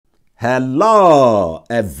Hello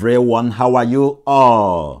everyone, how are you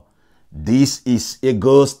all? This is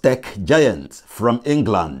Ego's Tech Giant from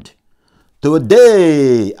England.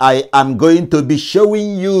 Today I am going to be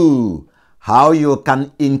showing you how you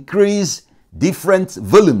can increase different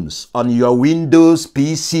volumes on your Windows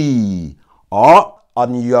PC or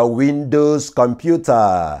on your Windows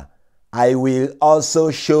computer. I will also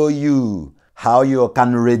show you how you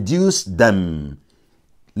can reduce them.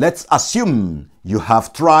 Let's assume you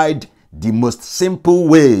have tried the most simple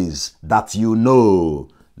ways that you know.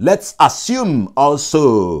 Let's assume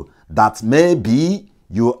also that maybe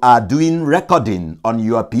you are doing recording on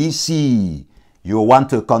your PC. You want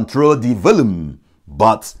to control the volume,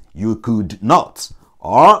 but you could not.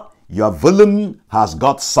 Or your volume has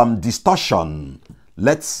got some distortion.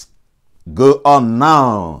 Let's go on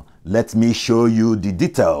now. Let me show you the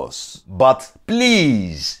details. But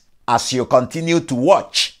please, as you continue to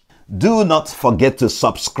watch, do not forget to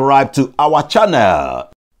subscribe to our channel.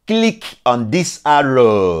 Click on this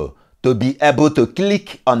arrow to be able to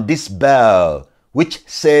click on this bell which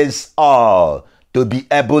says all to be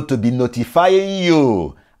able to be notifying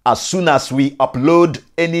you as soon as we upload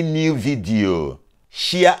any new video.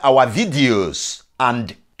 Share our videos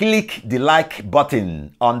and click the like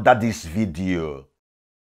button under this video.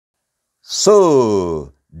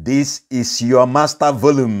 So, this is your master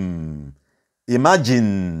volume.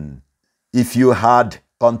 Imagine if you had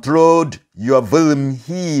controlled your volume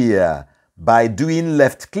here by doing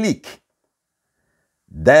left click.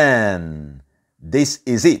 Then, this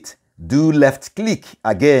is it. Do left click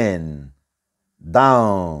again.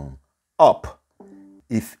 Down, up.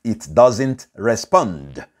 If it doesn't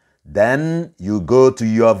respond, then you go to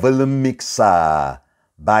your volume mixer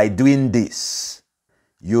by doing this.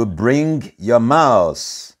 You bring your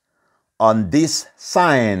mouse on this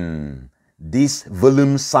sign, this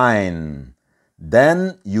volume sign.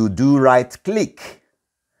 Then you do right click.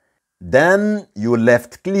 Then you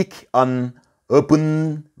left click on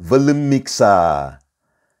open volume mixer.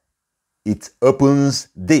 It opens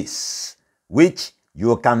this, which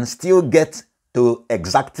you can still get to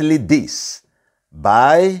exactly this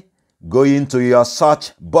by going to your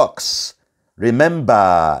search box.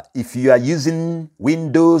 Remember, if you are using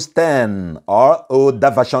Windows 10 or older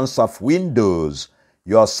versions of Windows,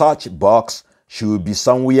 your search box should be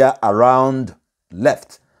somewhere around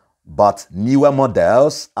left. But newer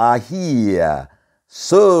models are here.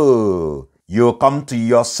 So, you come to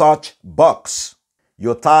your search box.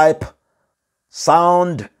 You type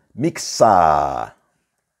sound mixer.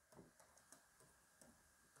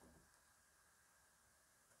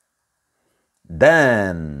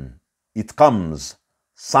 Then it comes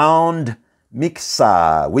sound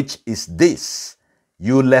mixer, which is this.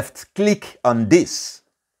 You left click on this.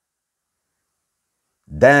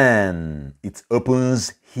 Then it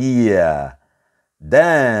opens here.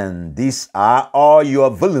 Then these are all your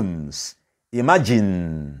volumes.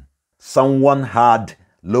 Imagine someone had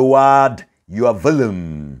lowered your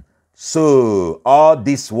volume. So all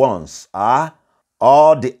these ones are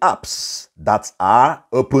all the apps that are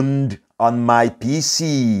opened on my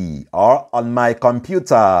PC or on my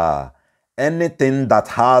computer. Anything that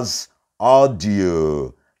has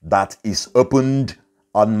audio that is opened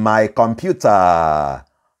on my computer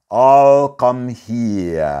all come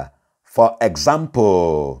here. For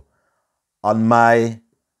example, on my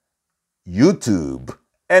YouTube,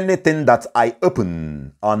 anything that I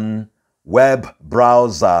open on web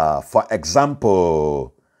browser, for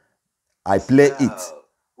example, I play it,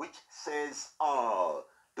 which says all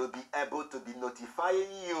to be able to be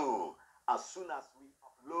notifying you as soon as we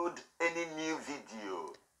upload any new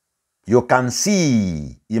video. You can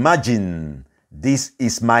see, imagine, this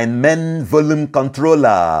is my main volume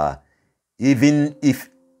controller. Even if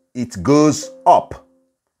it goes up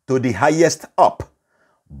to the highest up,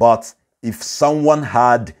 but if someone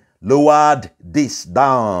had lowered this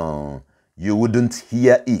down, you wouldn't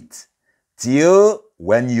hear it till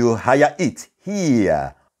when you hear it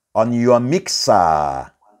here on your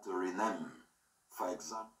mixer. For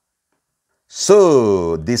example.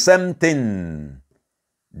 So the same thing.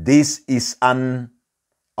 This is an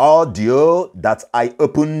audio that I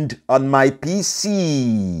opened on my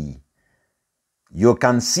PC. You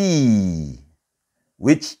can see,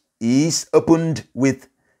 which is opened with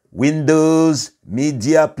Windows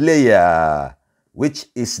Media Player, which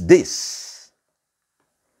is this.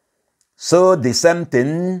 So the same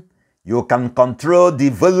thing, you can control the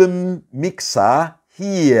volume mixer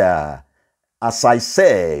here. As I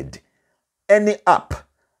said, any app,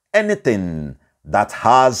 anything that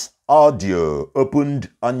has audio opened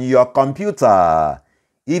on your computer,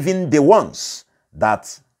 even the ones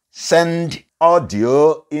that send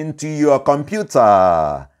audio into your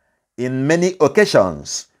computer. In many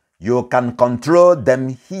occasions, you can control them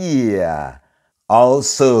here.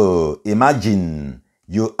 Also, imagine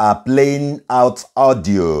you are playing out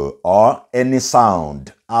audio or any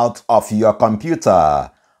sound out of your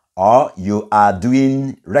computer, or you are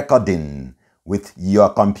doing recording with your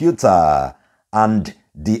computer and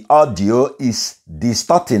the audio is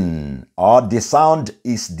distorting or the sound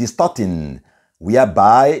is distorting,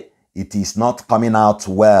 whereby it is not coming out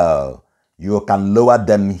well. You can lower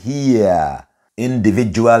them here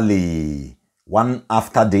individually, one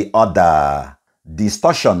after the other.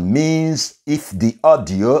 Distortion means if the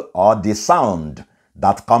audio or the sound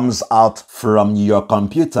that comes out from your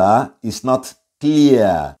computer is not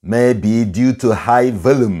clear, maybe due to high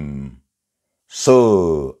volume.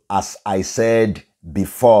 So, as I said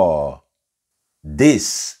before,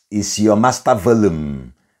 this is your master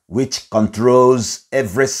volume, which controls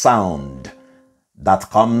every sound that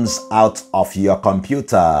comes out of your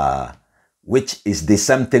computer, which is the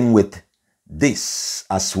same thing with this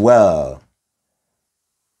as well.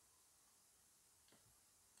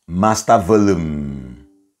 Master volume.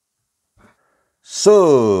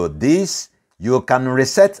 So this, you can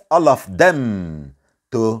reset all of them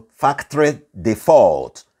to factory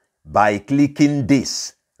default by clicking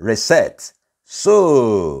this reset.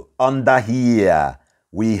 So under here,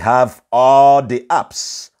 we have all the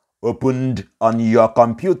apps opened on your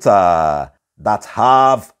computer that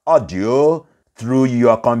have audio through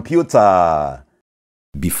your computer.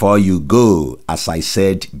 Before you go, as I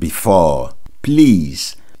said before,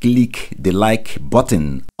 please click the like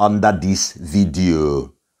button under this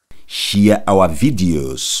video. Share our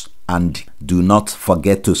videos and do not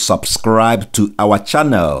forget to subscribe to our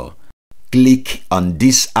channel. Click on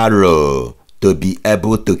this arrow to be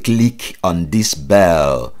able to click on this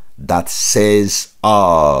bell that says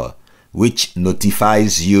all, which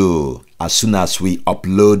notifies you as soon as we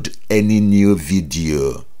upload any new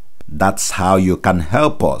video. That's how you can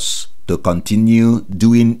help us to continue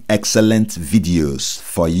doing excellent videos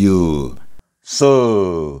for you.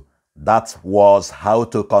 So that was how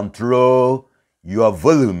to control your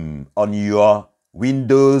volume on your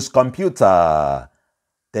Windows computer.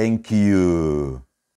 Thank you.